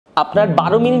আপনার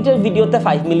 12 মিনিটের ভিডিওতে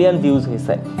 5 মিলিয়ন ভিউজ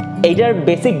হয়েছে, এইটার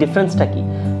বেসিক ডিফারেন্সটা কি?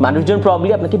 মানুষজন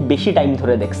প্রবাবলি আপনাকে বেশি টাইম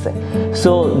ধরে দেখছে।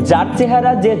 সো যার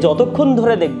চেহারা যে যতক্ষণ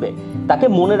ধরে দেখবে তাকে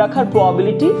মনে রাখার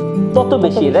প্রবাবিলিটি তত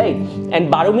বেশি, রাইট? অ্যান্ড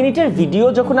 12 মিনিটের ভিডিও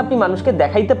যখন আপনি মানুষকে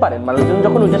দেখাইতে পারেন, মানুষজন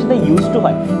যখন ওইটার সাথে ইউজ টু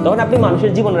হয়, তখন আপনি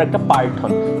মানুষের জীবনের একটা পার্ট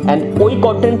হন। অ্যান্ড ওই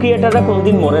কন্টেন্ট ক্রিয়েটাররা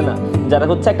কোনোদিন মরে না যারা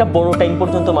হচ্ছে একটা বড় টাইম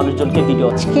পর্যন্ত মানুষজনকে ভিডিও।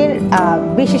 আজকের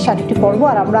বিশেষ আরেকটি পর্ব,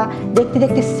 আর আমরা দেখতে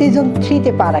দেখতে সিজন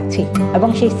 3-তে পা রাখছি, এবং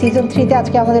সেই সিজন 3-তে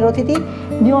আজকে আমাদের অতিথি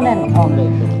নিয়ন অ্যান্ড অন।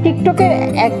 টিকটকের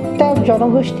একটা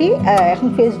জনগোষ্ঠী এখন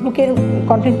ফেসবুকের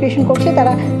কন্টেন্ট ক্রিয়েশন করছে,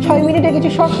 তারা 6 মিনিটের কিছু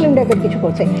শর্ট ফিল্ম টাইপের কিছু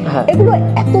করছে। এগুলো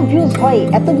এত ভিউজ হয়,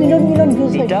 এত মিলিয়ন মিলিয়ন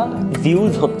ভিউজ হয়, এটা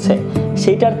ভিউজ হচ্ছে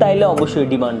সেইটার তাইলে অবশ্যই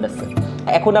ডিমান্ড আছে।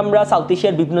 এখন আমরা সাউথ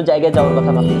এশিয়ার বিভিন্ন জায়গায় যাওয়ার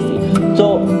কথা ভাবতেছি, তো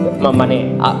মানে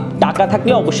টাকা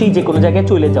থাকলে অবশ্যই যে কোনো জায়গায়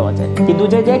চলে যাওয়া যায়, কিন্তু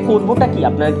যে জায়গায় করবোটা কি,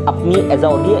 আপনি অ্যাজ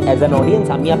অ্যান অডিয়েন্স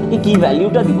আমি আপনাকে কি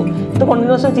ভ্যালিউটা দিব, তো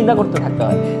কন্টিনিউয়াসলি চিন্তা করতে থাকতে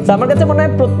হয়। তো আমার কাছে মনে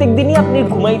হয় প্রত্যেক দিনই আপনি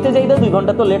ঘুমাইতে যাইতে 2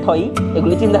 ঘন্টা তো লেট হয়ই,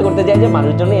 এগুলি চিন্তা করতে যাই যে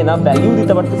মানুষজনে এনাফ ভ্যালিউ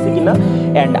দিতে পারতেছি কিনা,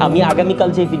 অ্যান্ড আমি আগামীকাল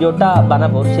যে ভিডিওটা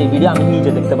বানাবো সেই ভিডিও আমি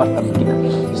নিজে দেখতে পারতাম কিনা।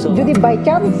 যদি বাই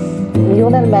চান্স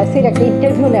লিওনেল মেসির একটা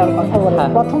ইন্টারভিউ নেওয়ার কথা বলে,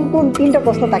 প্রথম কোন 3টা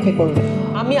প্রশ্ন তাকে করবে?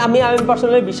 আমি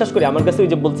পার্সোনালি বিশ্বাস করি, আমার কাছে ওই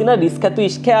যে বলছি না, রিস্ক এত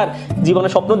ইস্কে আর জীবনে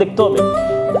স্বপ্ন দেখতে হবে,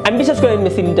 আমি বিশ্বাস করি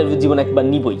মেসির ইন্টারভিউ জীবনে একবার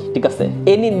নিবই, ঠিক আছে?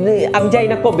 আমি যাই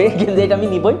না কবে, কিন্তু এটা আমি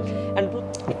নিবই। অ্যান্ড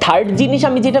থার্ড জিনিস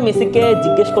আমি যেটা মেসিকে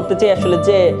জিজ্ঞেস করতে চাই আসলে,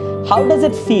 যে হাউ ডাজ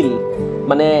ইট ফিল,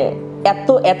 মানে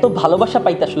এত ভালোবাসা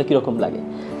পাইতে আসলে কিরকম লাগে?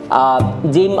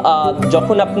 যে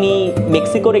যখন আপনি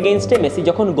মেক্সিকোর এগেইনস্টে মেসি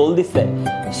যখন গোল দিচ্ছে,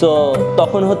 সো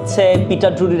তখন হচ্ছে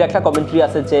পিটার ড্রুরির একটা কমেন্ট্রি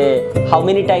আছে যে how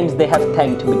many Times they have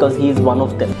thanked because he is one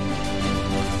of them.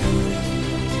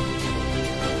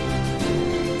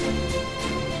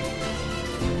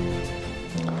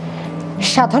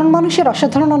 সাধারণ মানুষের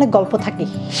অসাধারণ অনেক গল্প থাকে,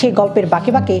 সেই গল্পের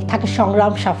বাঁকে বাঁকে থাকে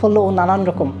সংগ্রাম, সাফল্য ও নানান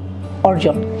রকম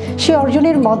অর্জন। সেই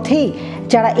অর্জনের মধ্যেই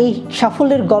যারা এই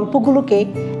সাফল্যের গল্পগুলোকে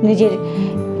নিজের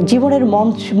জীবনের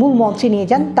মূল মঞ্চে নিয়ে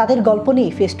যান, তাদের গল্প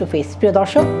নিয়ে ফেস টু ফেস। প্রিয়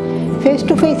দর্শক, ফেস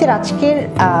টু ফেসের আজকের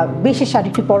বিশেষ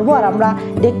আরেকটি পর্ব, আর আমরা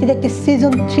দেখতে দেখতে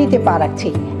সিজন 3-তে পা রাখছি,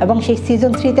 এবং সেই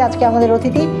সিজন 3-তে আজকে আমাদের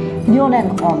অতিথি নিয়ন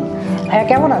অ্যান্ড অন। ভাইয়া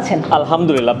কেমন আছেন?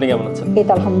 আলহামদুলিল্লাহ, আপনি কেমন আছেন? এই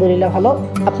তো আলহামদুলিল্লাহ ভালো।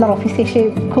 আপনার অফিসে এসে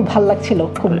খুব ভালো লাগছিল,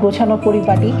 খুব গোছানো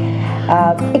পরিপাটি।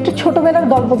 একটু ছোটবেলার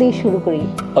গল্প দিয়ে শুরু করি।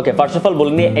 ওকে, ফার্স্ট অফ অল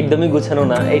বলিনি একদমই গোছানো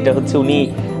না, এটা হচ্ছে উনি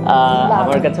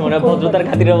আমার কাছে মনে হয় ভদ্রতার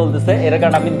খাতিরে বলতেছে, এর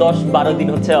কারণ আমি 10-12 দিন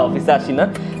হচ্ছে অফিসে আসি না,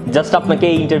 জাস্ট আপনাকে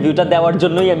এই ইন্টারভিউটা দেওয়ার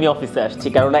জন্যই আমি অফিসে আসছি,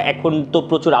 কারণ এখন তো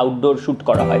প্রচুর আউটডোর শুট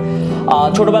করা হয়।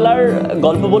 ছোটবেলার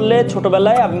গল্প বললে,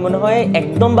 ছোটবেলায় আমি মনে হয়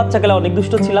একদম বাচ্চাকালে অনেক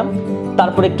দুষ্ট ছিলাম,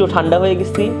 তারপর একটু ঠান্ডা হয়ে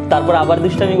গেছি, তারপর আবার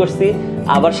দুষ্টামি করছি,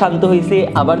 আবার শান্ত হয়েছি,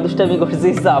 আবার দুষ্টামি করছি।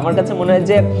 আমার কাছে মনে হয়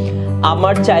যে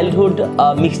আমার চাইল্ডহুড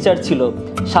মিক্সচার ছিল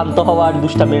শান্ত হওয়ার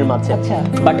দুষ্টামির মাঝে।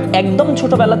 বাট একদম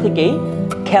ছোটবেলা থেকেই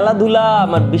খেলাধুলা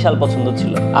আমার বিশাল পছন্দ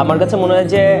ছিল। আমার কাছে মনে হয়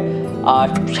যে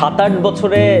 7-8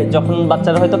 বছরে যখন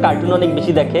বাচ্চারা হয়তো কার্টুন অনেক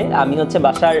বেশি দেখে, আমি হচ্ছে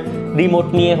বাসার রিমোট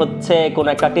নিয়ে হচ্ছে কোনো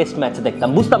একটা টেস্ট ম্যাচ দেখতাম,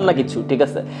 বুঝতাম না কিছু, ঠিক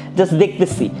আছে, জাস্ট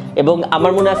দেখতেছি। এবং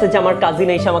আমার মনে আছে যে আমার কাজিন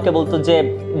এসে আমাকে বলতো,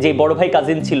 যে বড় ভাই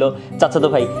কাজিন ছিল, চাচাতো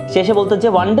ভাই, সে এসে বলতো যে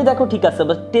ওয়ান ডে দেখো ঠিক আছে,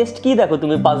 বাট টেস্ট কি দেখো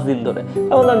তুমি 5 দিন ধরে?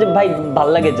 আমি বললাম যে ভাই ভাল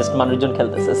লাগে, জাস্ট মানুষজন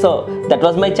খেলতেছে। So that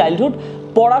was my childhood.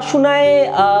 পড়াশোনায়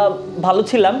ভালো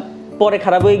ছিলাম, পরে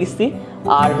খারাপ হয়ে গেছি।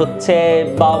 আর হচ্ছে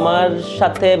বাবা মার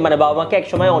সাথে, মানে বাবা মাকে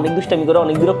একসময় অনেক দুষ্টামি করে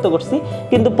অনেক বিরক্ত করছি,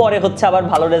 কিন্তু পরে হচ্ছে আবার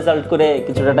ভালো রেজাল্ট করে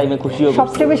কিছুটা টাইমে খুশিও।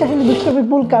 সবচেয়ে বেশি আসলে দুষ্টামির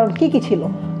মূল কারণ কি ছিল?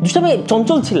 দুষ্টামি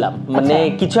চঞ্চল ছিলাম, মানে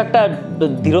কিছু একটা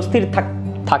ধীরস্থির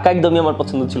থাকা একদমই আমার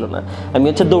পছন্দ ছিল না। আমি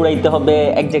হচ্ছে দৌড়াইতে হবে,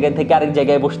 এক জায়গায় থেকে আরেক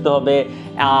জায়গায় বসতে হবে।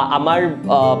 আমার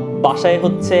বাসায়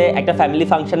হচ্ছে একটা ফ্যামিলি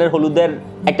ফাংশনের হলুদের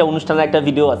একটা অনুষ্ঠানের একটা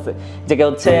ভিডিও আছে, যেটা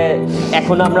হচ্ছে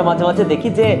এখনো আমরা মাঝে মাঝে দেখি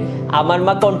যে আমার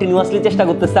মা কন্টিনিউয়াসলি চেষ্টা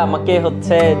করতেছে আমাকে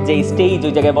হচ্ছে যে স্টেজ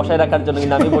ওই জায়গায় বসায় রাখার জন্য,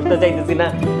 কিন্তু আমি বসতে চাইতেছি না,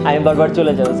 আমি বারবার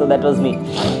চলে যাবো। So that was me.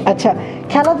 আচ্ছা,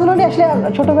 খেলাধুলা নিয়ে আসলে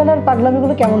ছোটবেলার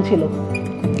পাগলামিগুলো কেমন ছিল?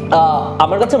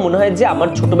 আমার কাছে মনে হয় যে আমার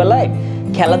ছোটবেলায়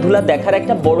খেলাধুলা দেখার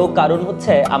একটা বড় কারণ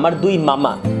হচ্ছে আমার 2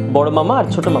 মামা, বড় মামা আর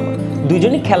ছোট মামা,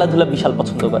 দুইজনই খেলাধুলা বিশাল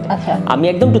পছন্দ করে। আমি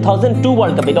একদম 2002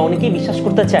 ওয়ার্ল্ড কাপ, এটা অনেকেই বিশ্বাস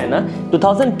করতে চায় না,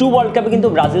 2002 ওয়ার্ল্ড কাপে কিন্তু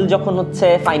ব্রাজিল যখন হচ্ছে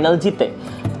ফাইনাল জিতে,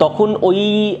 তখন ওই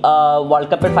ওয়ার্ল্ড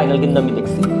কাপের ফাইনাল কিন্তু আমি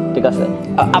দেখছি, ঠিক আছে?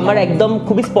 আমার একদম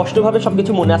খুবই স্পষ্টভাবে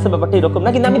সবকিছু মনে আছে, ব্যাপারটা এরকম না,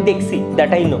 কিন্তু আমি দেখছি,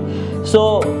 দ্যাট আই নো। সো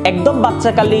একদম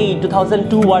বাচ্চাকালেই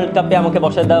 2002 ওয়ার্ল্ড কাপে আমাকে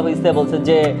বসায় দেওয়া হয়েছে, বলছে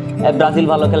যে ব্রাজিল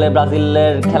ভালো খেলে,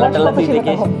 ব্রাজিলের খেলাটালা তুই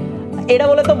দেখে। এটা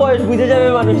বলে তো বয়স বুঝে যাবে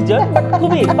মানুষজন,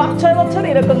 খুবই 5-6 বছর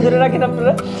এরকম ধরে রাখেন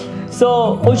আপনারা। সো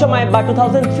ওই সময় বা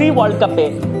 2003 ওয়ার্ল্ড কাপে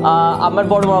আমার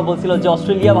বড় মা বলছিল যে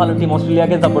অস্ট্রেলিয়া ভালো টিম,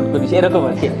 অস্ট্রেলিয়াকে সাপোর্ট করিস, এরকম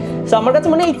আর কি। সো আমার কাছে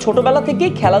মানে এই ছোটবেলা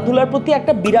থেকেই খেলাধুলার প্রতি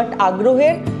একটা বিরাট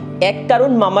আগ্রহের এক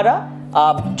কারণ মামারা,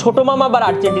 ছোট মামা আবার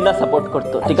আর্জেন্টিনা সাপোর্ট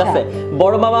করতো, ঠিক আছে।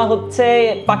 বড় মামা হচ্ছে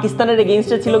পাকিস্তানের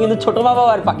এগেইনস্টে ছিল, কিন্তু ছোট মামা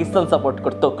আর পাকিস্তান সাপোর্ট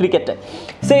করতো ক্রিকেটে।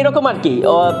 সো এরকম আর কি,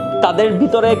 তাদের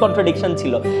ভিতরে কন্ট্রাডিকশন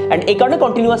ছিল, অ্যান্ড এই কারণে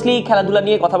কন্টিনিউয়াসলি খেলাধুলা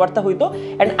নিয়ে কথাবার্তা হইতো।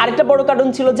 অ্যান্ড আরেকটা বড় কারণ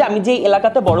ছিল যে আমি যেই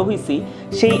এলাকাতে বড় হয়েছি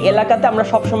সেই এলাকাতে আমরা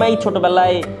সবসময়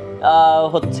ছোটবেলায়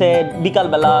হচ্ছে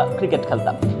বিকালবেলা ক্রিকেট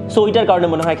খেলতাম। সো ওইটার কারণে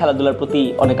মনে হয় খেলাধুলার প্রতি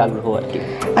অনেক আগ্রহ আর কি।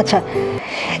 আচ্ছা,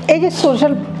 এই যে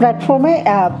সোশ্যাল প্ল্যাটফর্মে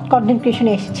কন্টেন্ট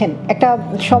ক্রিয়েশনে এসেছেন, একটা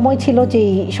সময় ছিল যে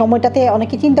সময়টাতে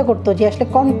অনেকে চিন্তা করতো যে আসলে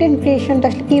কন্টেন্ট ক্রিয়েশনটা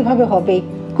আসলে কীভাবে হবে,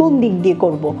 কোন দিক দিয়ে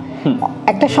করব।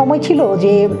 একটা সময় ছিল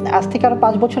যে আজ থেকে আরো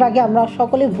 5 বছর আগে আমরা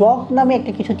সকলে ব্লগ নামে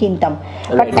একটা কিছু চিনতাম,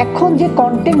 বাট এখন যে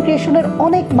কন্টেন্ট ক্রিয়েশনের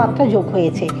অনেক মাত্রা যোগ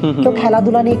হয়েছে, কেউ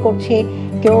খেলাধুলা নিয়ে করছে,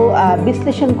 কেউ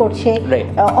বিশ্লেষণ করছে,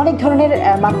 অনেক ধরনের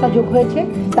মাত্রা যোগ হয়েছে।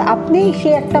 তা আপনি সে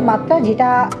একটা মাত্রা যেটা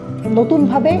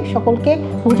নতুনভাবে সকলকে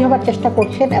বুঝাবার চেষ্টা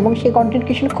করছেন এবং সেই কন্টেন্ট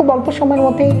ক্রিয়েশন খুব অল্প সময়ের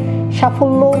মধ্যে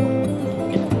সাফল্য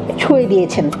ছুঁয়ে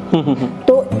দিয়েছেন।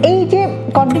 তো এই যে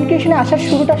কন্টেন্ট ক্রিয়েশনে আসার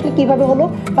শুরুটা আসলে কিভাবে হলো,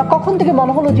 বা কখন থেকে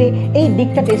মনে হলো যে এই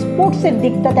দিকটাতে, স্পোর্টসের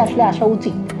দিকটাতে আসলে আসা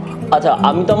উচিত? আচ্ছা,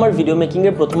 আমি তো আমার ভিডিও মেকিং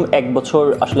এর প্রথম 1 বছর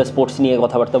আসলে স্পোর্টস নিয়ে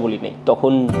কথাবার্তা বলি নাই,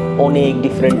 তখন অনেক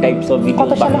ডিফারেন্ট টাইপস অফ ভিডিও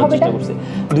বানানোর চেষ্টা করছি।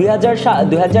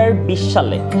 2020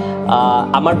 সালে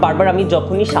আমার বারবার, আমি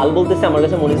যখনই সাল বলতেছি আমার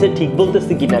কাছে মনে হচ্ছে ঠিক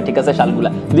বলতেছি কিনা, ঠিক আছে সালগুলা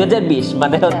 2020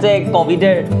 মানে হচ্ছে কোভিড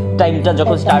এর টাইমটা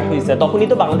যখন স্টার্ট হয়েছে, তখনই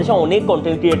তো বাংলাদেশে অনেক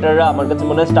কন্টেন্ট ক্রিয়েটাররা আমার কাছে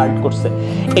মনে হয় স্টার্ট করছে।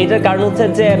 এটার কারণ হচ্ছে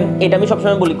যে, এটা আমি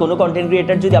সবসময় বলি, কোনো কন্টেন্ট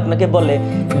ক্রিয়েটার যদি আপনাকে বলে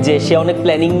যে সে অনেক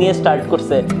প্ল্যানিং নিয়ে স্টার্ট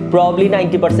করছে, প্রবাবলি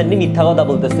 90% মিথ্যা কথা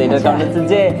বলতেছে। এটার কারণ হচ্ছে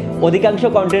যে অধিকাংশ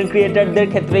কন্টেন্ট ক্রিয়েটারদের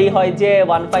ক্ষেত্রেই হয় যে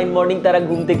ওয়ান ফাইন মর্নিং তারা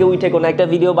ঘুম থেকে উঠে কোনো একটা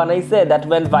ভিডিও বানাইছে, দ্যাট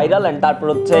ওয়েন্ট ভাইরাল, অ্যান্ড তারপর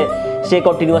হচ্ছে সে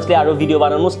কন্টিনিউয়াসলি আরো ভিডিও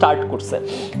বানানো স্টার্ট করছে।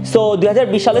 সো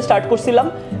 2020 সালে স্টার্ট করছিলাম,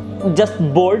 জাস্ট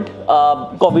বোর্ড,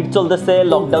 কোভিড চলতেছে,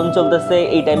 লকডাউন চলতেছে,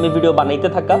 এই টাইমে ভিডিও বানাইতে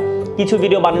থাকা। কিছু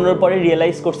ভিডিও বানানোর পরে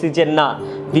রিয়েলাইজ করছি যে না,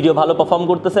 ভিডিও ভালো পারফর্ম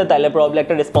করতেছে, তাইলে প্রবাবলি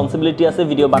একটা রেসপন্সিবিলিটি আছে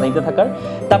ভিডিও বানাইতে থাকার।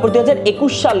 তারপর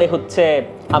 2021 সালে হচ্ছে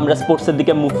আমরা স্পোর্টসের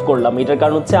দিকে মুভ করলাম। এটার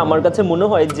কারণ হচ্ছে আমার কাছে মনে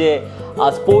হয় যে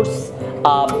স্পোর্টস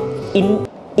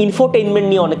ইনফোটেইনমেন্ট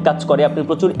নিয়ে অনেক কাজ করে। আপনি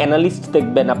প্রচুর অ্যানালিস্ট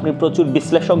দেখবেন, আপনি প্রচুর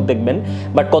বিশ্লেষক দেখবেন,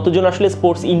 বাট কতজন আসলে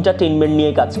স্পোর্টস এন্টারটেইনমেন্ট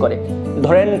নিয়ে কাজ করে।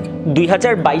 ধরেন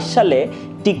 2022 সালে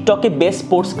টিকটকে বেস্ট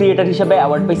স্পোর্টস ক্রিয়েটার হিসেবে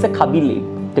অ্যাওয়ার্ড পাইছে খাবিলি,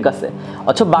 ঠিক আছে।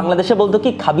 আচ্ছা, বাংলাদেশে বলতো কি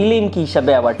খাবিলিম কি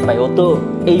হিসাবে অ্যাওয়ার্ড পায়, ও তো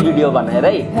এই ভিডিও বানায়,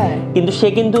 রাইট? কিন্তু সে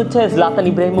কিন্তু হচ্ছে জলাতান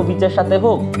ইব্রাহিমোভিচের সাথে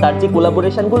হোক, তার যে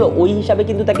কোলাবোরেশন গুলো, ওই হিসাবে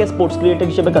কিন্তু তাকে স্পোর্টস ক্রিয়েটর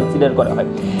হিসেবে কনসিডার করা হয়।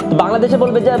 তো বাংলাদেশে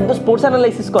বলবে যে স্পোর্টস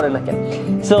অ্যানালাইসিস করে না কেন।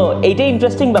 সো এইটাই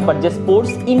ইন্টারেস্টিং ব্যাপার যে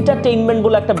স্পোর্টস এন্টারটেইনমেন্ট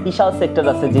বলে একটা বিশাল সেক্টর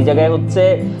আছে, যে জায়গায় হচ্ছে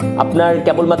আপনার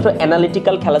কেবলমাত্র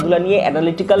অ্যানালিটিক্যাল, খেলাধুলা নিয়ে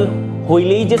অ্যানালিটিক্যাল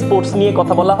হইলেই যে স্পোর্টস নিয়ে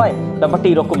কথা বলা হয়, ব্যাপারটা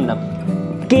এরকম না।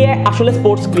 কে আসলে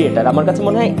স্পোর্টস ক্রিয়েটার? আমার কাছে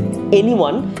মনে হয়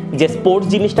এনিওয়ান যে স্পোর্টস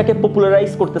জিনিসটাকে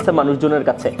পপুলারাইজ করতেছে মানুষজনের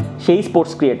কাছে, সেই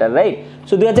স্পোর্টস ক্রিয়েটার, রাইট?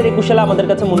 সো 2021 সালে আমাদের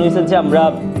কাছে মনে হয়েছে যে আমরা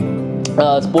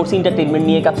স্পোর্টস এন্টারটেইনমেন্ট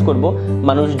নিয়ে কাজ করব,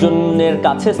 মানুষজনের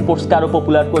কাছে স্পোর্টসকে আরো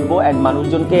পপুলার করব, অ্যান্ড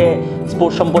মানুষজনকে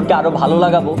স্পোর্টস সম্পর্কে আরো ভালো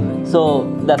লাগাবো। সো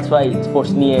দ্যাটস ওয়াই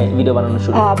স্পোর্টস নিয়ে ভিডিও বানানো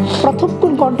শুরু। প্রথম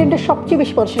কোন কন্টেন্টের সবচেয়ে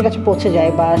বেশি মানুষের কাছে পৌঁছে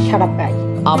যায় বা সাড়া পায়?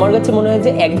 আমার কাছে মনে হয়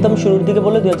যে একদম শুরুর দিকে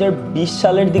বলে 2020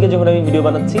 সালের দিকে যখন আমি ভিডিও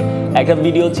বানাচ্ছি, একটা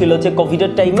ভিডিও ছিল যে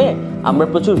কোভিডের টাইমে আমরা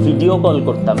প্রচুর ভিডিও কল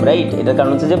করতাম, রাইট? এটার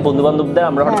কারণ হচ্ছে যে বন্ধু বান্ধবদের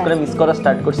আমরা হঠাৎ করে মিস করা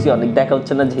স্টার্ট করছি, অনেক দেখা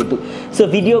হচ্ছে না যেহেতু। সো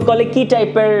ভিডিও কলে কি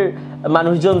টাইপের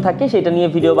মানুষজন থাকে সেটা নিয়ে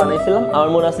ভিডিও বানাইছিলাম। আমার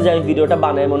মনে আছে যে আমি ভিডিওটা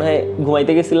বানাই মনে হয়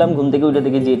ঘুমাইতে গেছিলাম, ঘুম থেকে উঠে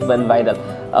দেখি যে ইট ওয়েন্ট ভাইরাল,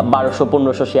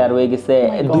 1200-1500 শেয়ার হয়ে গেছে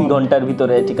 2 ঘন্টার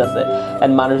ভিতরে, ঠিক আছে।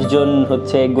 অ্যান্ড মানুষজন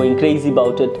হচ্ছে going crazy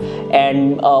about it, and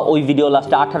ওই ভিডিও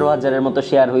লাস্টে 18,000-এর মতো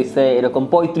শেয়ার হয়েছে, এরকম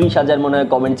 35,000 মনে হয়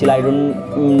কমেন্ট ছিল, I don't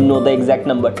know the exact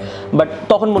number. But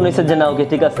তখন মনে হয়েছে যে না, ওকে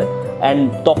ঠিক আছে। অ্যান্ড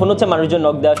তখন হচ্ছে মানুষজন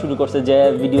নক দেওয়া শুরু করছে যে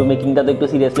ভিডিও মেকিংটা তো একটু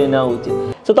সিরিয়াসলি নেওয়া উচিত।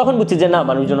 সো তখন বুঝছি যে না,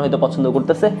 মানুষজন হয়তো পছন্দ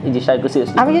করতেছে এই জিনিসটা একটু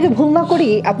সিরিয়াসলি। আমি যদি ভুল না করি,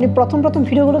 আপনি প্রথম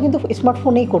ভিডিওগুলো কিন্তু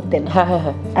স্মার্টফোনেই করতেন। হ্যাঁ হ্যাঁ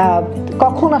হ্যাঁ।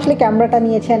 কখন আসলে ক্যামেরাটা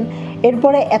নিয়েছেন?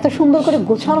 এরপরে এত সুন্দর করে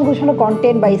গোছানো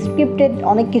কন্টেন্ট বা স্ক্রিপ্টেড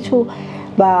অনেক কিছু,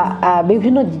 বা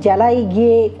বিভিন্ন জেলায়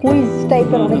গিয়ে কুইজ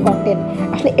টাইপের অনেক কন্টেন্ট,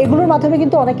 আসলে এগুলোর মাধ্যমে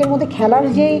কিন্তু অনেকের মধ্যে খেলার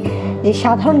যে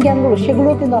সাধারণ জ্ঞানগুলো সেগুলো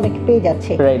কিন্তু অনেক পেয়ে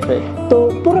যাচ্ছে। তো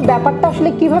পুরো ব্যাপারটা আসলে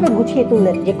কিভাবে গুছিয়ে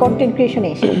তুললেন যে কন্টেন্ট ক্রিয়েশনে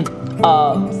এসে?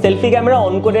 সেলফি ক্যামেরা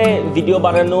অন করে ভিডিও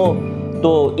বানানো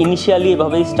তো ইনিশিয়ালি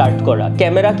এভাবেই স্টার্ট করা।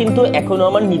 ক্যামেরা কিন্তু এখনো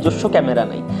আমার নিজস্ব ক্যামেরা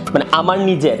নাই, মানে আমার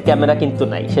নিজের ক্যামেরা কিন্তু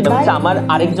নাই, সেটা হচ্ছে আমার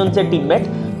আরেকজন যে টিমমেট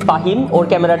ফাহিম, ওর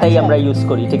ক্যামেরাটাই আমরা ইউজ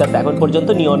করি, ঠিক আছে? এখন পর্যন্ত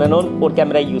নিয়ন ওর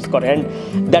ক্যামেরা ইউজ করে, and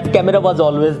that camera was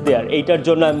always দেয়ার। এইটার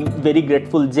জন্য আই এম ভেরি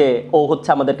গ্রেটফুল যে ও হচ্ছে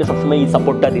আমাদেরকে সবসময় এই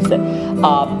সাপোর্টটা দিছে।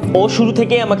 ও শুরু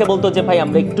থেকেই আমাকে বলতো যে ভাই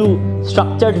আমরা একটু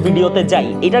স্ট্রাকচার্ড ভিডিওতে যাই।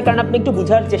 এটার কারণে আপনি একটু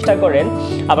বোঝার চেষ্টা করেন,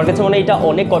 আমার কাছে মনে হয় এটা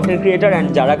অনেক কন্টেন্ট ক্রিয়েটার অ্যান্ড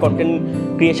যারা কন্টেন্ট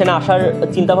ক্রিয়েশনে আসার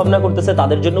চিন্তা ভাবনা করতেছে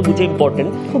তাদের জন্য বুঝে ইম্পর্টেন্ট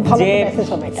যে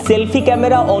সেলফি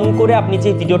ক্যামেরা অন করে আপনি যে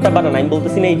ভিডিওটা বানান, আমি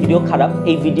বলতেছি না এই ভিডিও খারাপ,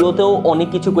 এই ভিডিওতেও অনেক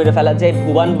কিছু করে ফেলা যায়।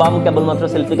 ভুবান বাম কেবলমাত্র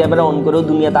সেলফি ক্যামেরা অন করেও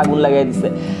দুনিয়াতে আগুন লাগাই দিচ্ছে,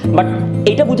 বাট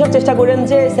এইটা বোঝার চেষ্টা করেন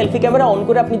যে সেলফি ক্যামেরা অন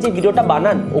করে আপনি যে ভিডিওটা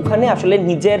বানান ওখানে আসলে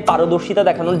নিজের পারদর্শিতা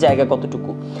দেখানোর জায়গা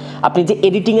কতটুকু, আপনি যে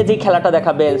এডিটিং এ যে খেলাটা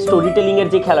দেখাবেন, স্টোরি টেলিং এর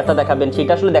যে খেলাটা দেখাবেন,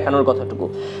 সেটা আসলে দেখানোর কতটুকু।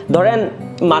 ধরেন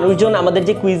মানুষজন আমাদের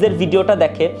যে কুইজের ভিডিওটা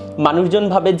দেখে, মানুষজন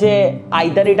ভাবে যে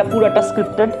আইদার এটা পুরাটা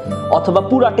স্ক্রিপ্টেড অথবা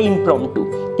পুরাটা ইমপ্রম্পটু,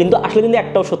 কিন্তু আসলে কিন্তু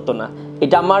একটাও সত্য না।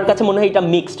 এটা আমার কাছে মনে হয় এটা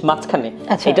মিক্সড মাঝখানে।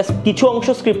 এটা কিছু অংশ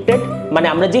স্ক্রিপ্টেড, মানে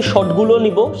আমরা যে শটগুলো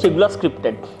নিব সেগুলো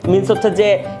স্ক্রিপ্টেড। মিন্স হচ্ছে যে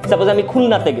সাপোজ আমি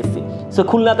খুলনাতে গেছি, সো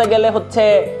খুলনাতে গেলে হচ্ছে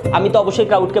আমি তো অবশ্যই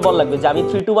ক্রাউডকে বল লাগবে যে আমি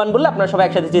 3, 2, 1 বললে আপনারা সবাই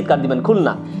একসাথে চিৎকার দিবেন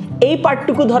খুলনা, এই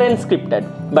পার্টটুকু ধরেন স্ক্রিপ্টেড,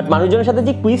 বাট মানুষজনের সাথে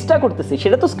যে কুইজটা করতেছি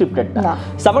সেটা তো স্ক্রিপ্টেড না।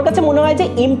 সো আমার কাছে মনে হয় যে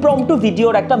ইমপ্রম্পটু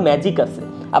ভিডিওর একটা ম্যাজিক আছে,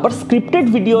 আবার স্ক্রিপ্টেড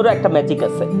ভিডিওরও একটা ম্যাজিক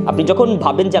আছে। আপনি যখন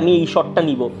ভাবেন যে আমি এই শটটা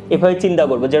নিব, এভাবে চিন্তা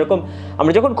করবো। যেরকম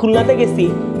আমরা যখন খুলনাতে গেছি,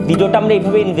 ভিডিওটা আমরা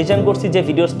এইভাবে ইনভিশন করছি যে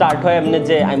ভিডিও স্টার্ট হয় এমনি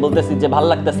যে আমি বলতেছি যে ভালো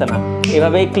লাগতেছে না,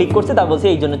 এভাবে ক্লিক করছি, তার বলছি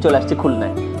এই জন্য চলে আসছি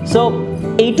খুলনায়। সো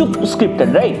এইটুকু স্ক্রিপ্টেড,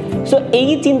 রাইট? সো এই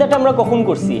চিন্তাটা আমরা কখন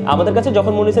করছি? আমাদের কাছে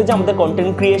যখন মনে হয়েছে যে আমাদের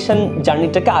কন্টেন্ট ক্রিয়েশন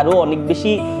জার্নিটাকে আরো অনেক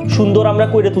বেশি সুন্দর আমরা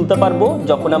করে তুলতে পারবো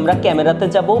যখন আমরা ক্যামেরাতে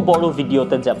যাব, বড়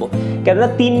ভিডিওতে যাব। কেননা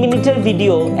 3 মিনিটের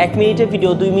ভিডিও, 1 মিনিটের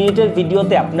ভিডিও, 2 মিনিটের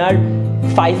ভিডিওতে আপনার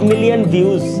 5 মিলিয়ন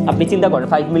ভিউজ, আপনি চিন্তা করেন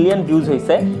 5 মিলিয়ন ভিউজ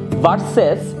হয়েছে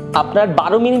ভার্সেস আপনার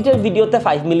 12 মিনিটের ভিডিওতে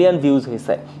 5 মিলিয়ন ভিউজ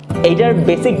হয়েছে। এইটার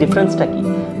বেসিক ডিফারেন্সটা কি?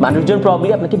 মানুষজন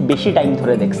প্রবাবলি আপনাকে বেশি টাইম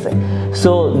ধরে দেখছে।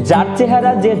 সো যার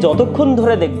চেহারা যে যতক্ষণ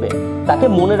ধরে দেখবে তাকে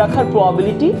মনে রাখার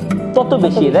প্রবাবিলিটি তত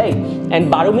বেশি, রাইট? অ্যান্ড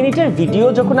 12 মিনিটের ভিডিও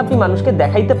যখন আপনি মানুষকে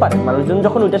দেখাইতে পারেন, মানুষজন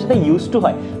যখন ওইটার সাথে ইউজ টু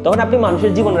হয়, তখন আপনি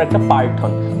মানুষের জীবনের একটা পার্ট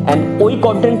হন। অ্যান্ড ওই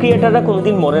কন্টেন্ট ক্রিয়েটাররা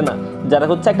কোনোদিন মরে না যারা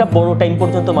হচ্ছে একটা বড় টাইম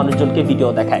পর্যন্ত মানুষজনকে ভিডিও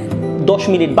দেখায়, 10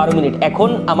 মিনিট 12 মিনিট। এখন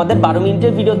আমাদের 12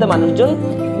 মিনিটের ভিডিওতে মানুষজন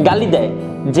গালি দেয়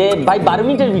যে ভাই 12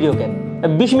 মিনিটের ভিডিও কেন,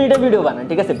 20 মিনিটের ভিডিও বানান,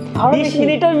 ঠিক আছে? 20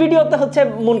 মিনিটের ভিডিওতে হচ্ছে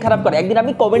মন খারাপ করে। একদিন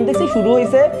আমি কমেন্ট দেখছি শুরু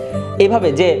হয়েছে এভাবে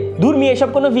যে ধুর মিয়া এসব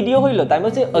কোনো ভিডিও হইলো, তাই আমি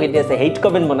হচ্ছে ওকে ঠিক আছে হেট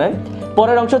কমেন্ট বানান।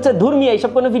 পরের অংশ হচ্ছে ধুর মিয়া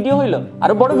এইসব কোনো ভিডিও হইলো,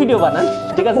 আরো বড় ভিডিও বানান,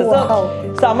 ঠিক আছে?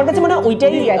 তো আমার কাছে মানে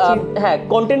ওইটাই, হ্যাঁ,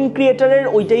 কন্টেন্ট ক্রিয়েটারের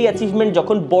ওইটাই অ্যাচিভমেন্ট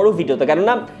যখন বড় ভিডিওতে।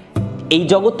 কেননা এই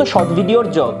জগৎ তো শর্ট ভিডিওর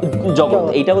জগৎ,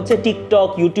 এইটা হচ্ছে টিকটক,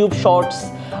 ইউটিউব শর্টস,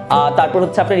 তারপর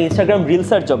হচ্ছে আপনার ইনস্টাগ্রাম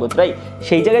রিলসের জগৎ, রাইট?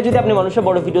 সেই জায়গায় যদি আপনি মানুষের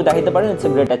বড় ভিডিও দেখাতে পারেন, ইটস এ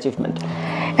গ্রেট অ্যাচিভমেন্ট।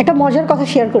 একটা মজার কথা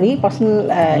শেয়ার করি, পার্সোনাল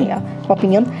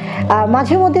অপিনিয়ন।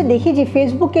 মাঝে মধ্যে দেখি যে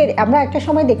ফেসবুকের, আমরা একটা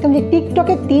সময় দেখতাম যে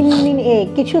টিকটকে 3 মিনিট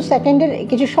কিছু সেকেন্ডের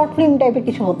কিছু শর্ট ফিল্ম টাইপের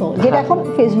কিছু হতো, যেটা এখন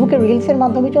ফেসবুকের রিলসের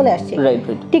মাধ্যমে চলে আসছে।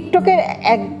 টিকটকের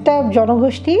একটা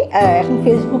জনগোষ্ঠী এখন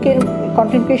ফেসবুকের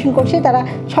কন্টেন্ট ক্রিয়েশন করছে, তারা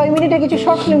 6 মিনিটের কিছু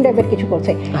শর্ট ফিল্ম টাইপের কিছু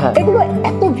করছে। এগুলো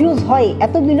এত ভিউজ হয়,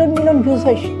 এত মিলিয়ন ভিউজ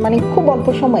হয়, মানে খুব অল্প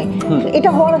সময়। এটা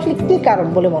হওয়ার আসলে কি কারণ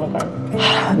বলে মনে করেন?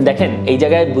 দেখেন, এই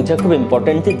জায়গায় বোঝা খুব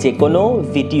ইম্পর্টেন্ট যে কোনো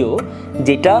ভিডিও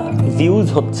যেটা ভিউজ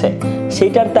হচ্ছে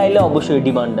সেটার তাইলে অবশ্যই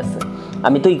ডিমান্ড আছে।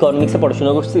 আমি তো ইকোনমিক্সে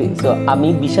পড়াশোনা করছি, সো আমি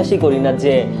বিশ্বাসই করি না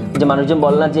যে মানুষজন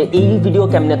বলে না যে এই ভিডিও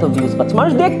কেমনে এত ভিউজ পাচ্ছে,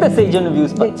 মানুষ দেখতেছে এই জন্য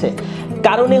ভিউজ পাচ্ছে।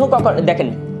 কারণে হোক, দেখেন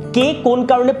কে কোন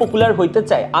কারণে পপুলার হইতে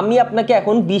চায়, আমি আপনাকে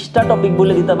এখন 20টা টপিক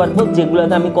বলে দিতে পারবো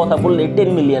যেগুলোতে আমি কথা বললে 10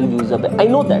 মিলিয়ন ভিউজ হবে, আই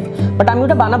নো দ্যাট, বাট আমি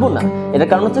ওটা বানাবো না। এটার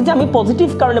কারণ হচ্ছে যে আমি পজিটিভ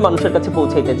কারণে মানুষের কাছে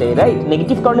পৌঁছাইতে চাই, রাইট?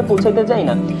 নেগেটিভ কারণে পৌঁছাইতে চাই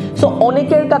না। সো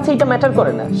অনেকের কাছে এটা ম্যাটার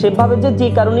করে না, সে ভাবে যে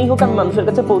কারণেই হোক আমি মানুষের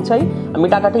কাছে পৌঁছাই, আমি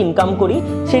টাকাটা ইনকাম করি,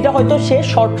 সেটা হয়তো সে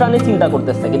শর্ট রানে চিন্তা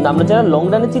করতেছে। কিন্তু আমরা যারা লং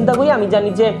রানে চিন্তা করি, আমি জানি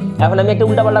যে এখন আমি একটা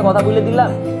উল্টাপাল্টা কথা বলে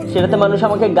দিলাম, সেটাতে মানুষ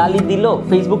আমাকে গালি দিল,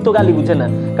 ফেসবুক তো গালি বুঝে না,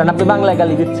 কারণ আপনি বাংলায়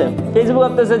গালি দিচ্ছেন, ফেসবুক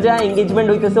ভাবতেছে যে এঙ্গেজমেন্ট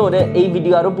হইতেছে, ওরে এই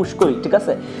ভিডিও আরো পুশ করি, ঠিক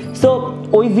আছে? সো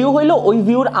ওই ভিউ হইলো, ওই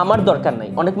ভিউর আমার দরকার নাই,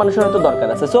 অনেক মানুষের হয়তো দরকার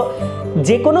আছে। সো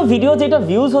যে কোনো ভিডিও যেটা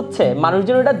ভিউজ হচ্ছে,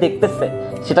 মানুষজন এটা দেখতেছে,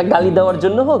 সেটা গালি দেওয়ার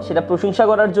জন্য হোক, সেটা প্রশংসা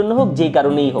করার জন্য হোক, যেই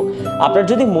কারণেই হোক। আপনার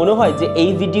যদি মনে হয় যে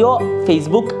এই ভিডিও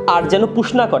ফেসবুক আর যেন পুশ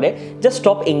না করে, জাস্ট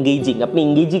স্টপ এঙ্গেজিং, আপনি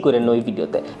এঙ্গেজই করেন ওই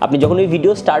ভিডিওতে। আপনি যখন ওই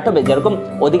ভিডিও স্টার্ট হবে, যেরকম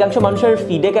অধিকাংশ মানুষের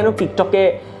ফিডে কেন টিকটকে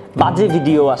বাজে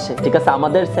ভিডিও আসে, ঠিক আছে,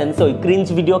 আমাদের সেন্সে ওই ক্রিঞ্জ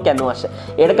ভিডিও কেন আসে,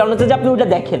 এর কারণ হচ্ছে যে আপনি ওটা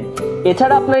দেখেন।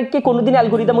 এছাড়া আপনাকে কোনোদিন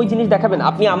অ্যালগোরিদম ওই জিনিস দেখাবেন,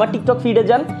 আপনি আমার টিকটক ফিডে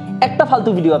যান, একটা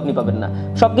ফালতু ভিডিও আপনি পাবেন না,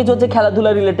 সবকিছু হচ্ছে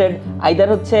খেলাধুলা রিলেটেড,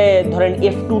 আইদার হচ্ছে ধরেন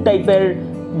F2 টাইপের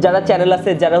যারা চ্যানেল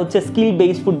আছে যারা হচ্ছে স্কিল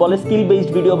বেসড ফুটবলের স্কিল বেসড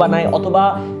ভিডিও বানায় অথবা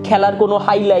খেলার কোনো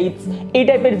হাইলাইটস এই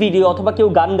টাইপের ভিডিও অথবা কেউ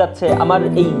গান গাচ্ছে, আমার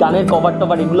এই গানের কভার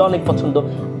টভার এগুলো অনেক পছন্দ।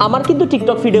 আমার কিন্তু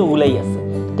টিকটক ফিডে ওগুলাই আছে,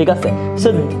 ঠিক আছে? সো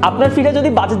আপনার ফিডে যদি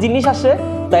বাজে জিনিস আসে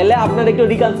তাহলে আপনার একটু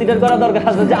রিকনসিডার করা দরকার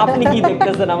আছে যে আপনি কি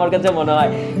দেখতেছেন। আমার কাছে মনে হয়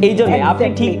এই জন্য আপনি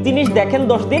ঠিক জিনিস দেখেন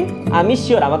 10 দিন, আমি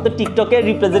শিওর আমার তো টিকটকের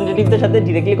রিপ্রেজেন্টেটিভদের সাথে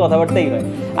ডিরেক্টলি কথাবার্তাই হয়,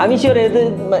 আমি শিওর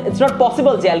ইটস নট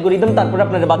পসিবল যে অ্যালগোরিদম তারপরে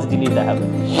আপনার বাজে জিনিস দেখাবে।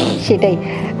 সেটাই।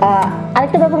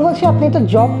 আরেকটা ব্যাপার হচ্ছে আপনি তো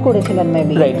জব করেছিলেন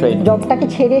মেবি, জবটাকে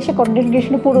ছেড়ে এসে কন্টেন্ট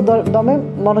ক্রিয়েশনে পুরো দমে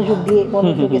মনোযোগ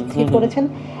স্থির করেছেন,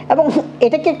 এবং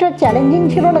এটা কি একটা চ্যালেঞ্জিং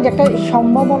ছিল না যে একটা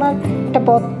সম্ভাবনার একটা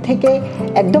পথ থেকে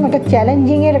একদম একটা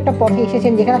চ্যালেঞ্জিং এর একটা পথে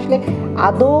এসেছেন যেখানে আসলে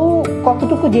আদৌ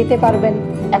কতটুকু যেতে পারবেন?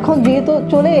 এখন যেহেতু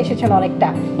চলে এসেছেন অনেকটা,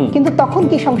 কিন্তু তখন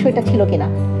কি সংশয়টা ছিল কিনা?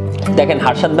 দেখেন,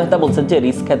 হাসান মেহতা বলছেন যে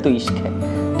রিস্ক হ্যাঁ তো ইশক হ্যাঁ,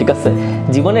 ঠিক আছে?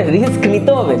 জীবনে রিস্ক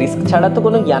নিতে হবে, রিস্ক ছাড়া তো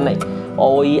কোনো জ্ঞান নাই।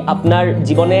 ওই আপনার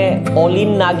জীবনে অল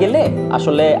ইন না গেলে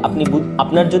আসলে আপনি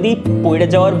আপনার যদি পড়ে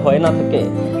যাওয়ার ভয় না থাকে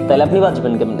তাহলে আপনি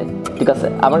বাঁচবেন কেমনে, ঠিক আছে?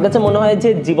 আমার কাছে মনে হয় যে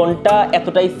জীবনটা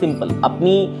এতটাই সিম্পল।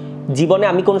 আপনি জীবনে,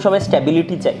 আমি কোনো সময়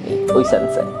স্ট্যাবিলিটি চাইনি ওই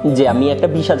সেন্সে যে আমি একটা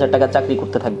 20,000 টাকা চাকরি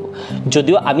করতে থাকবো।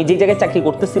 যদিও আমি যে জায়গায় চাকরি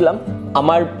করতেছিলাম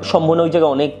আমার সম্ভাবনা ওই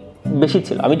জায়গায় অনেক বেশি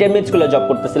ছিল। আমি টেমনেট স্কুলে জব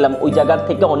করতেছিলাম, ওই জায়গার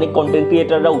থেকে অনেক কন্টেন্ট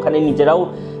ক্রিয়েটাররা ওখানে নিজেরাও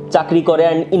চাকরি করে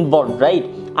অ্যান্ড ইনভলভ, রাইট?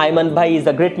 আইমান ভাই is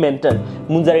a great mentor,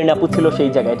 Munzarin আপু ছিল সেই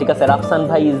জায়গায়, ঠিক আছে? রাফসান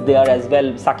ভাই is there as well,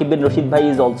 Shakib বিন রশিদ ভাই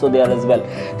is also there as well.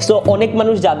 So অনেক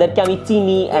মানুষ যাদেরকে আমি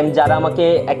চিনি অ্যান্ড যারা আমাকে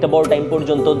একটা বড় টাইম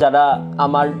পর্যন্ত যারা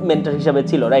আমার মেন্টর হিসাবে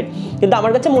ছিল, রাইট? কিন্তু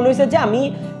আমার কাছে মনে হয়েছে যে আমি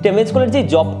টেমনেট স্কুলের যে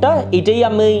জবটা, এটাই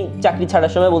আমি চাকরি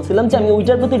ছাড়ার সময় বলছিলাম যে আমি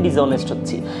ওইটার প্রতি ডিসঅনেস্ট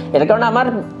হচ্ছি। এটার কারণে আমার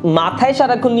মাথায়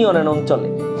সারাক্ষণ নিয়ন চলে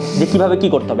যে কিভাবে কি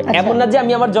করতে হবে। এমন না যে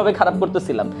আমি আমার জবে খারাপ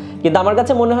করতেছিলাম, কিন্তু আমার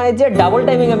কাছে মনে হয় যে ডাবল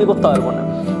টাইমিং আমি করতে পারবো না।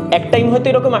 এক টাইম হয়তো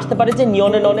এরকম আসতে পারে যে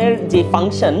নিয়ন এন্ড অনের যে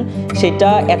ফাংশন সেটা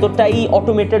এতটাই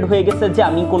অটোমেটেড হয়ে গেছে যে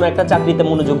আমি কোনো একটা চাকরিতে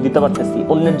মনোযোগ দিতে পারতেছি,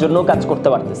 অন্যের জন্য কাজ করতে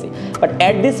পারতেছি। বাট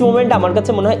অ্যাট দিস মোমেন্ট আমার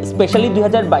কাছে মনে হয় স্পেশালি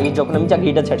 2022 যখন আমি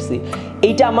চাকরিটা ছাড়ছি,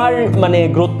 এইটা আমার মানে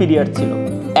গ্রোথ পিরিয়ড ছিল।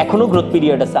 এখনো গ্রোথ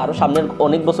পিরিয়ড আছে, আরো সামনের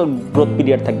অনেক বছর গ্রোথ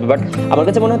পিরিয়ড থাকবে। বাট আমার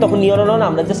কাছে মনে হয় তখন নিয়ন এন্ড অন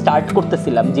আমরা যে স্টার্ট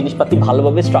করতেছিলাম জিনিসপাতি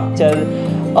ভালোভাবে স্ট্রাকচার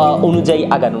অনুযায়ী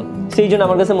আগানো, সেই জন্য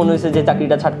আমার কাছে মনে হয়েছে যে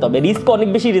চাকরিটা ছাড়তে হবে। রিস্ক অনেক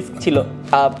বেশি রিস্ক ছিল।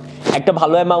 একটা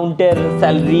ভালো অ্যামাউন্টের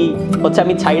স্যালারি হচ্ছে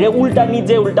আমি ছাইড়ে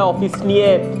উল্টা অফিস নিয়ে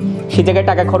সে জায়গায়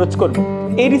টাকা খরচ করব,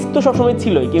 এই রিস্ক তো সবসময়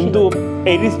ছিলই। কিন্তু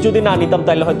এই রিস্ক যদি না নিতাম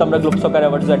তাহলে হয়তো আমরা গ্লোব সকার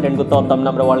অ্যাওয়ার্ডস অ্যাটেন্ড করতে পারতাম না,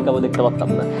 আমরা ওয়ার্ল্ড কাপও দেখতে পারতাম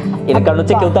না। এর কারণ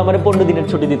হচ্ছে কেউ তো আমার 15 দিনের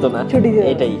ছুটি দিত না।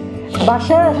 এটাই।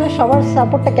 বাসার আসলে সবার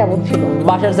সাপোর্টটা কেমন ছিল?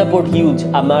 বাসার সাপোর্ট হিউজ।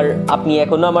 আপনি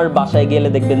এখনো আমার বাসায় গেলে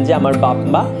দেখবেন যে আমার বাপ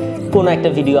মা কোনো একটা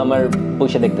ভিডিও আমার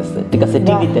বসে দেখতেছে, ঠিক আছে,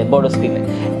 টিভিতে বড় স্ক্রিনে।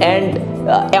 অ্যান্ড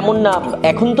এমন না,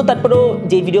 এখন তো তারপরেও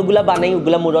যে ভিডিওগুলো বানাই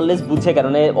ওগুলো মোরাললেস বুঝে,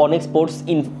 কারণ অনেক স্পোর্টস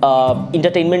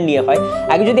এন্টারটেইনমেন্ট নিয়ে হয়।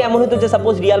 আগে যদি এমন হতো যে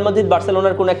সাপোজ রিয়াল মাদ্রিদ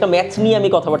বার্সেলোনার কোনো একটা ম্যাচ নিয়ে আমি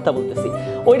কথাবার্তা বলতেছি,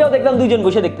 ওইটাও দেখলাম দুইজন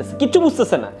বসে দেখতেছে, কিচ্ছু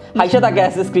বুঝতেছে না, হাইসা তাকে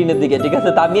আছে স্ক্রিনের দিকে, ঠিক আছে?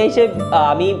 তা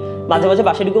আমি মাঝে মাঝে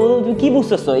বাসায় ঢুকে বলতাম তুমি কি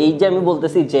বুঝতেছো এই যে আমি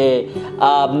বলতেছি যে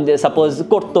সাপোজ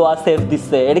করতো আর সেফ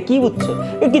দিচ্ছে, এটা কি বুঝছো?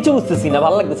 কিছু বুঝতেছি না,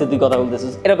 ভালো লাগতেছে তুই কথা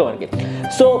বলতেছিস, এরকম আর কি।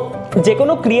 সো যে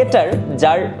কোনো ক্রিয়েটার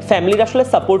যার ফ্যামিলির আসলে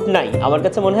সাপোর্ট নাই, আমার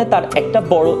কাছে মনে হয় তার একটা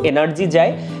বড় এনার্জি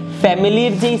যায়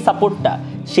ফ্যামিলির যেই সাপোর্টটা,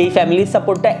 সেই ফ্যামিলির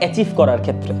সাপোর্টটা অ্যাচিভ করার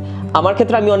ক্ষেত্রে। আমার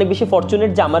ক্ষেত্রে আমি অনেক বেশি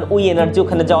ফরচুনেট যে আমার ওই এনার্জি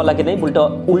ওখানে যাওয়া লাগে নাই,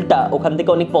 উল্টা ওখান থেকে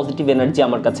অনেক পজিটিভ এনার্জি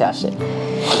আমার কাছে আসে।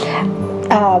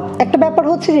 একটা ব্যাপার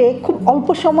হচ্ছে যে খুব অল্প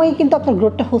সময়ে কিন্তু আপনার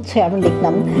গ্রোথটা হচ্ছে, আমি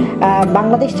দেখলাম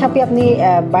বাংলাদেশ ছাপে আপনি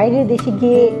বাইরের দেশে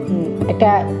গিয়ে একটা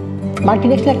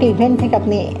মাল্টিন্যাশনাল একটা ইভেন্ট থেকে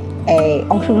আপনি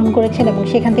অংশগ্রহণ করেছেন এবং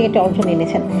সেখান থেকে একটা অর্জন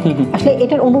এনেছেন। আসলে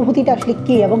এটার অনুভূতিটা আসলে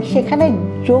কি, এবং সেখানে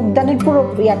যোগদানের পুরো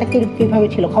ইয়াটা কিভাবে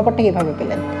ছিল, খবরটা কিভাবে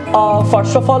পেলেন?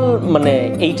 ফার্স্ট অফ অল মানে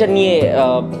এইটা নিয়ে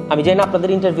আমি জানি না আপনাদের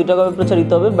ইন্টারভিউটা কবে প্রচারিত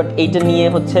হবে, বাট এইটা নিয়ে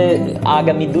হচ্ছে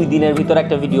আগামী 2 দিনের ভিতরে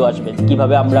একটা ভিডিও আসবে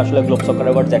কিভাবে আমরা আসলে গ্লোব সকার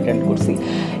অ্যাওয়ার্ডস অ্যাটেন্ড করছি।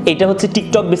 এটা হচ্ছে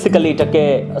টিকটক বেসিক্যালি এটাকে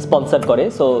স্পন্সর করে।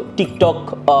 সো টিকটক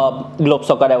গ্লোব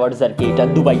সকার অ্যাওয়ার্ডস আর কি, এটা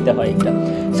দুবাইতে হয় এটা।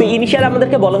 সো ইনিশিয়াল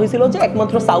আমাদেরকে বলা হয়েছিল যে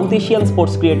একমাত্র সাউথ এশিয়ান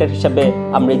স্পোর্টস ক্রিয়েটার হিসেবে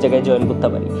আমরা এই জায়গায় জয়েন করতে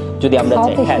পারি যদি আমরা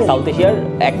চাই। হ্যাঁ, সাউথ এশিয়ার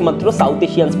একমাত্র সাউথ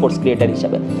এশিয়ান স্পোর্টস ক্রিয়েটার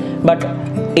হিসেবে। বাট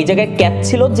এই জায়গায় ক্যাচ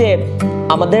ছিল যে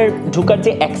আমাদের ঢুকার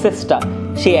যে অ্যাক্সেসটা,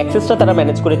 সেই অ্যাক্সেসটা তারা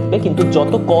ম্যানেজ করে দিবে, কিন্তু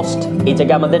যত কস্ট এই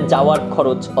জায়গায় আমাদের যাওয়ার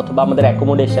খরচ অথবা আমাদের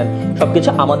অ্যাকোমোডেশন সবকিছু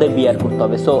আমাদের বিয়ার করতে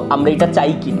হবে। সো আমরা এটা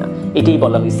চাই কি না এটাই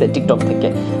বলা হয়েছে টিকটক থেকে।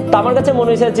 তো আমার কাছে মনে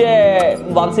হয়েছে যে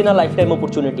once in a life time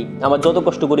opportunity, আমার যত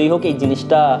কষ্ট করেই হোক এই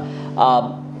জিনিসটা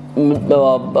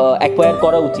অ্যাকোয়ার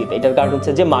করা উচিত। এটার কারণ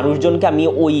হচ্ছে যে মানুষজনকে আমি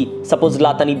ওই সাপোজ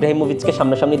লাতান ইব্রাহিমোভিচকে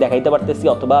সামনাসামনি দেখাইতে পারতেছি,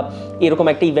 অথবা এরকম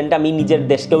একটা ইভেন্টে আমি নিজের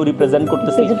দেশকেও রিপ্রেজেন্ট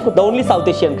করতেছি, the only south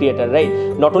Asian creator, right?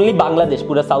 Not only Bangladesh,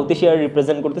 পুরো সাউথ এশিয়ার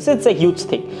রিপ্রেজেন্ট করতেছে। It's a huge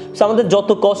thing. So আমাদের যত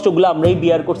কষ্ট ওগুলো আমরাই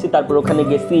বিয়ার করছি, তারপর ওখানে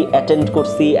গেছি, অ্যাটেন্ড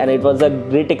করছি, and it was a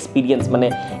great experience. মানে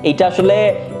এইটা আসলে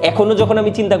এখনো যখন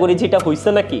আমি চিন্তা করি যে এটা হয়েছে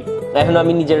নাকি, এখন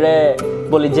আমি নিজেরে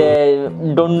বলি যে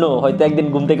ডোন্ট নো, হয়তো একদিন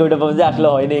ঘুম থেকে উঠে পাবো যে আসলে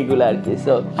হয়নি এগুলো আর কি।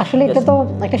 সো আসলে এটা তো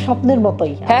একটা স্বপ্নের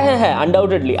মতোই। হ্যাঁ,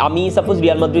 আনডাউটেডলি। আমি সাপোজ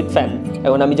রিয়াল মাদ্রিদ ফ্যান,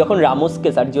 এখন আমি যখন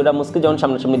সার্জিও রামোসকে যখন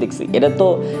সামনাসামনি দেখছি, এটা তো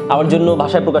আমার জন্য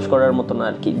ভাষায় প্রকাশ করার মতো না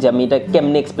আর কি, যে আমি এটা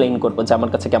কেমনে এক্সপ্লেইন করবো যে আমার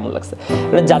কাছে কেমন লাগছে।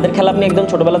 মানে যাদের খেলা আপনি একদম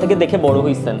ছোটবেলা থেকে দেখে বড়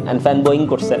হয়েছেন অ্যান্ড ফ্যান বয়িং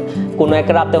করছেন, কোনো এক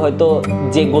রাতে হয়তো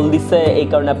যে গোল দিচ্ছে এই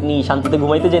কারণে আপনি শান্তিতে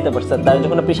ঘুমাইতে যেতে পারছেন, তারা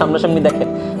যখন আপনি সামনাসামনি দেখেন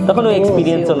তখন ওই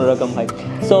এক্সপিরিয়েন্স অন্যরকম হয়।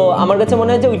 সো আমার কাছে মনে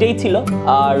হয় যে ওইটাই ছিল।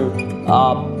 আর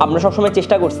আমরা সবসময়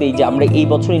চেষ্টা করছি যে আমরা এই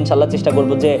বছর ইনশাল্লাহ চেষ্টা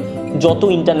করব যে যত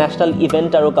ইন্টারন্যাশনাল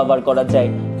ইভেন্ট আরও কভার করা যায়,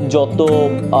 যত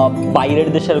বাইরের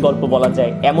দেশের গল্প বলা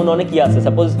যায়, এমন অনেকই আছে।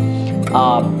 সাপোজ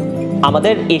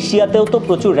আমাদের এশিয়াতেও তো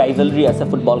প্রচুর রাইভালরি আছে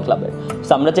ফুটবল ক্লাবের,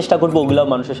 সো আমরা চেষ্টা করবো ওগুলো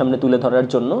মানুষের সামনে তুলে ধরার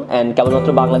জন্য, অ্যান্ড কেবলমাত্র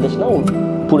বাংলাদেশ না,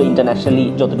 পুরো ইন্টারন্যাশনালি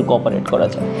যতটুকু অপারেট করা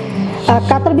যায়।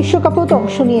 কাতার বিশ্বকাপেও তো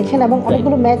অংশ নিয়েছেন এবং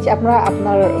অনেকগুলো ম্যাচ আমরা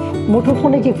আপনার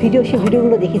মুঠোফোনে যে ভিডিও, সেই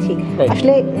ভিডিওগুলো দেখেছি।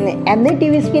 আসলে এমনি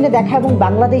টিভি স্ক্রিনে দেখা এবং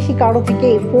বাংলাদেশি কারো থেকে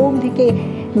ফোন থেকে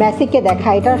মেসিকে দেখা,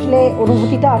 এটা আসলে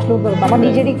অনুভূতিটা আসলে আমার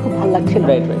নিজেরই খুব ভালো লাগছিল।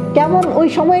 কেমন ওই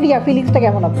সময়ের ফিলিংসটা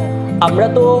কেমন আপনার? আমরা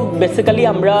তো বেসিক্যালি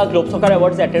আমরা গ্লোব সকার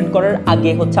অ্যাওয়ার্ডস অ্যাটেন্ড করার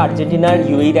আগে হচ্ছে আর্জেন্টিনার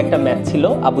ইউএইর একটা ম্যাচ ছিল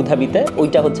আবুধাবিতে,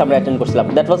 ওইটা হচ্ছে আমরা অ্যাটেন্ড করছিলাম।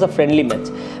 That was a friendly match,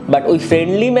 but ওই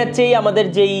ফ্রেন্ডলি ম্যাচেই আমাদের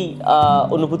যেই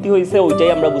অনুভূতি হয়েছে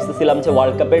ওইটাই আমরা বুঝতেছিলাম যে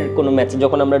ওয়ার্ল্ড কাপের কোনো ম্যাচে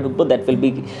যখন আমরা ঢুকবো দ্যাট উইল বি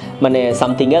মানে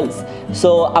সামথিং এলস। সো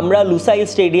আমরা লুসাইল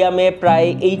স্টেডিয়ামে প্রায়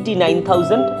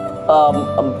 89,000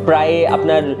 প্রায়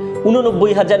আপনার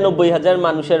 89,000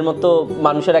 মানুষের মতো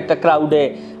মানুষের একটা ক্রাউডে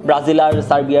ব্রাজিল আর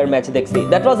সার্বিয়ার ম্যাচ দেখছি।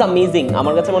 That was amazing.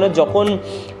 আমার কাছে মনে হয় যখন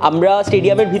আমরা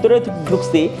স্টেডিয়ামের ভিতরে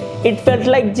ঢুকছি, ইট ফেল্ট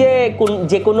লাইক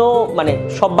যে কোনো মানে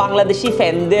সব বাংলাদেশি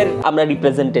ফ্যানদের আমরা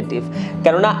রিপ্রেজেন্টেটিভ।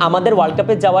 কেননা আমাদের ওয়ার্ল্ড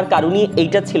কাপে যাওয়ার কারণই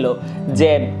এইটা ছিল যে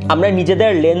আমরা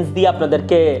নিজেদের লেন্স দিয়ে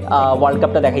আপনাদেরকে ওয়ার্ল্ড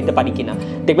কাপটা দেখাইতে পারি কিনা।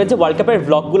 দেখবেন যে ওয়ার্ল্ড কাপের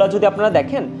ভ্লগগুলো যদি আপনারা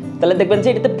দেখেন তাহলে দেখবেন যে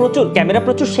এটাতে ক্যামেরা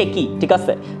প্রচুর শেকি, ঠিক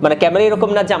আছে? মানে ক্যামেরা এরকম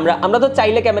না যে আমরা তো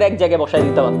চাইলে ক্যামেরা এক জায়গায় বসাই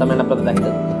দিতে পারতাম, আপনাদের দেখতে,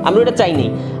 আমরা ওটা চাইনি।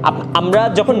 আমরা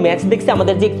যখন ম্যাচ দেখছি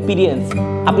আমাদের যে এক্সপিরিয়েন্স,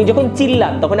 আপনি যখন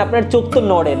চিল্লান তখন আপনার চোখ তো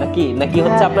নড়ে নাকি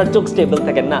হচ্ছে আপনার চোখ স্টেবল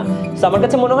থাকে না। সো আমার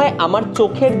কাছে মনে হয় আমার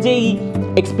চোখের যেই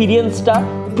এক্সপিরিয়েন্সটা,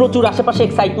 প্রচুর আশেপাশে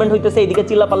এক্সাইটমেন্ট হইতেছে, এদিকে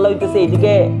চিল্লাপাল্লা হইতেছে,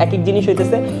 এদিকে এক এক জিনিস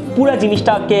হইতেছে, পুরো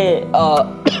জিনিসটাকে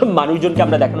মানুষজনকে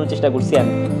আমরা দেখানোর চেষ্টা করছি,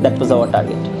 and that was our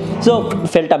target. So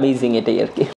felt amazing, এটাই আর কি।